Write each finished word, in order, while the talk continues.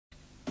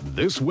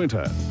This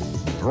winter,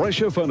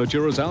 Brescia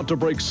Furniture is out to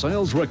break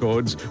sales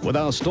records with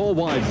our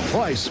store-wide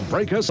Price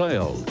Breaker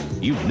Sale.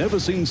 You've never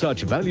seen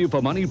such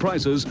value-for-money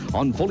prices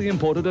on fully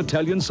imported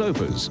Italian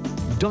sofas,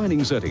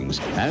 dining settings,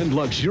 and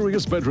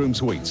luxurious bedroom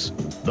suites.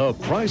 The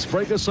Price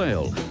Breaker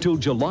Sale till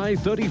July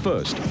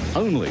 31st,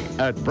 only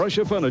at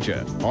Brescia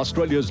Furniture,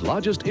 Australia's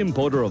largest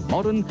importer of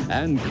modern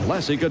and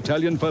classic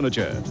Italian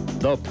furniture.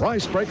 The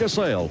Price Breaker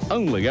Sale,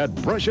 only at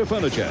Brescia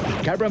Furniture,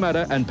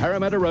 Cabramatta and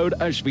Parramatta Road,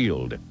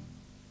 Ashfield.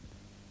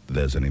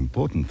 There's an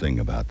important thing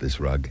about this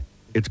rug.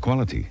 It's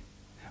quality.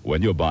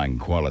 When you're buying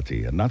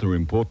quality, another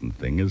important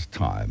thing is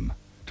time.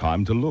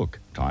 Time to look,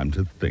 time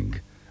to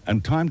think,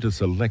 and time to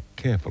select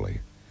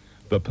carefully.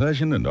 The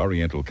Persian and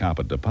Oriental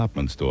Carpet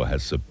Department Store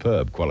has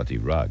superb quality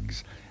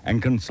rugs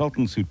and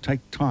consultants who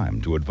take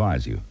time to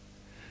advise you.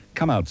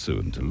 Come out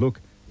soon to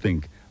look,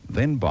 think,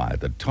 then buy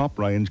the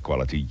top-range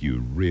quality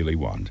you really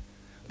want.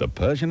 The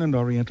Persian and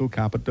Oriental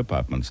Carpet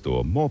Department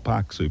Store, Moore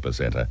Park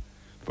Supercentre,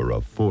 for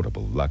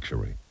affordable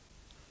luxury.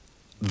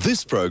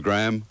 This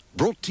program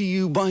brought to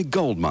you by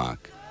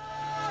Goldmark.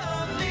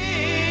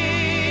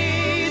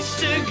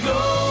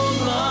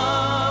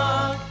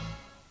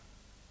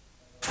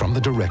 From the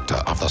director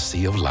of The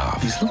Sea of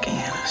Love, he's looking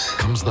at us,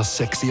 comes the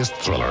sexiest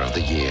thriller of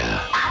the year.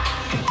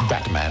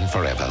 Batman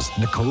Forever's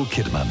Nicole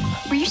Kidman.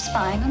 Were you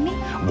spying on me?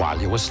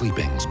 While You Were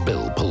Sleeping's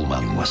Bill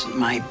Pullman. It wasn't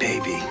my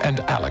baby. And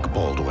Alec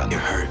Baldwin. You're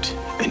hurt,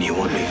 and you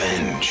want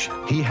revenge.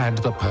 He had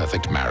the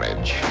perfect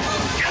marriage.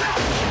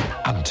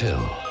 Until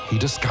he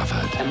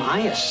discovered... Am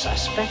I a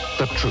suspect?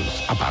 ...the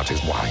truth about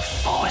his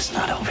wife. Oh, it's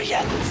not over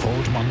yet.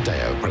 Ford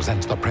Mondeo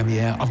presents the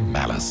premiere of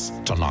Malice,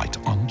 tonight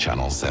on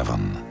Channel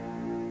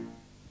 7.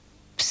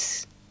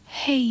 Psst.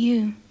 Hey,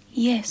 you.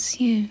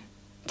 Yes, you.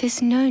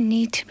 There's no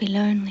need to be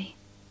lonely.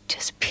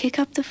 Just pick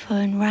up the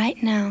phone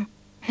right now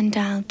and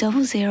dial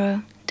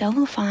 00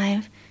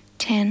 55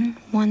 10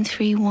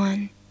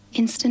 131.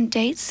 Instant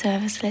Date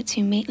Service lets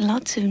you meet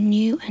lots of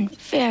new and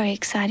very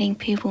exciting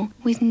people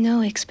with no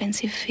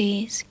expensive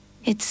fees.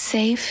 It's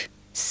safe,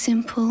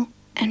 simple,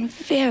 and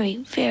very,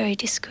 very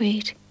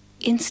discreet.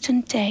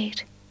 Instant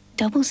Date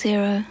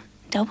 00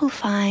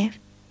 55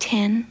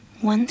 10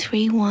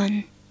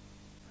 131.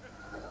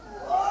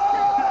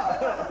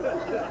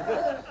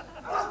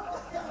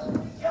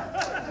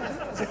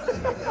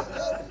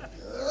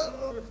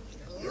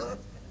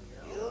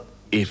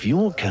 If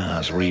your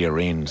car's rear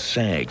end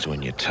sags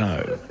when you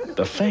tow,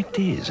 the fact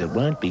is it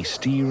won't be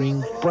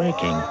steering,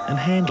 braking and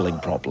handling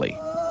properly.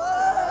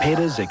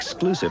 Pedders'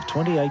 exclusive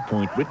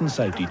 28-point written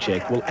safety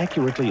check will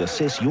accurately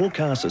assess your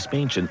car's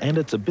suspension and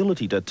its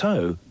ability to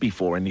tow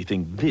before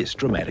anything this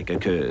dramatic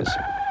occurs.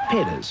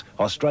 Pedders,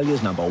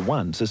 Australia's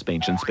 #1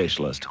 suspension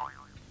specialist.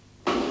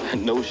 I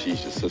know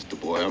she's your sister,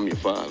 boy. I'm your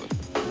father.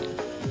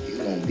 You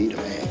won't be the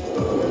man.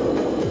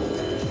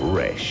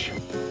 Fresh.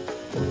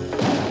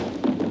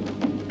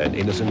 An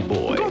innocent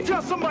boy. Go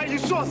tell somebody you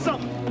saw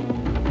something.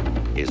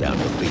 Is out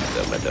to beat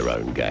them at their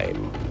own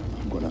game.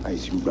 I'm gonna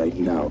ice you right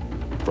now.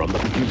 From the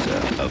producer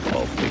of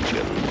Pulp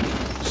Fiction,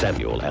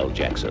 Samuel L.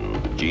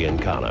 Jackson,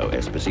 Giancarlo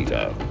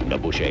Esposito,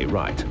 Nabushe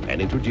Wright,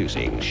 and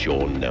introducing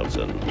Sean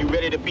Nelson. You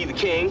ready to be the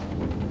king?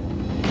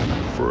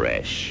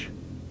 Fresh.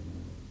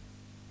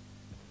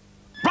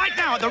 Right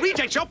now at the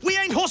Reject Shop, we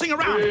ain't horsing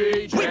around.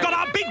 We've got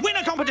our big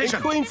winner competition.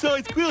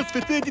 Queen-size grills for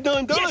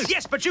 $39.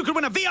 Yes, but you could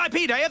win a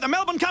VIP day at the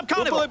Melbourne Cup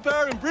Carnival. We'll buy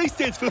bar and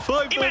bracelets for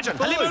 $5. Imagine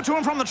a limo to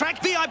and from the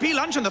track, VIP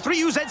lunch and the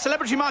 3UZ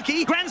Celebrity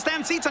Marquee,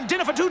 grandstand seats and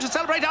dinner for two to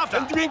celebrate after.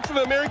 And drink from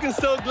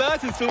American-style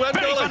glasses for $1.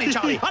 Very funny,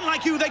 Charlie.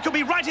 Unlike you, they could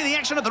be right in the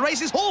action of the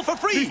races, all for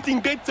free.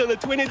 Listing bets on a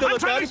 $20 I'm trying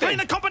to bounty. explain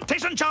the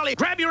competition, Charlie.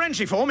 Grab your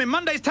entry form in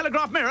Monday's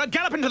Telegraph Mirror,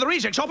 gallop into the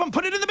Reject Shop and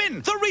put it in the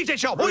bin. The Reject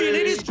Shop. All you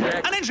need is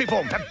an entry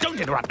form. Don't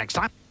interrupt next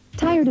time.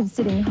 Tired of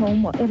sitting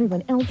home while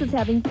everyone else is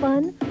having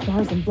fun?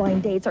 Bars and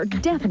blind dates are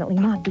definitely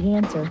not the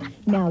answer.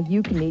 Now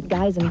you can meet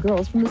guys and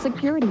girls from the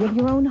security of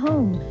your own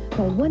home.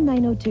 Call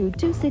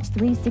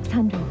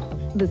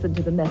 1-902-263-600. Listen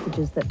to the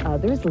messages that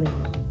others leave.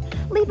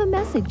 Leave a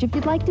message if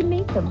you'd like to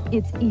meet them.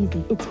 It's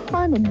easy, it's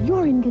fun, and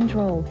you're in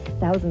control.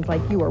 Thousands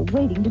like you are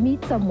waiting to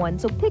meet someone,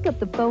 so pick up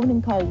the phone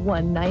and call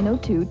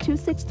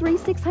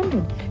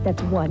 1-902-263-600.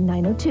 That's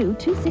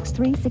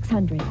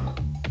 1-902-263-600.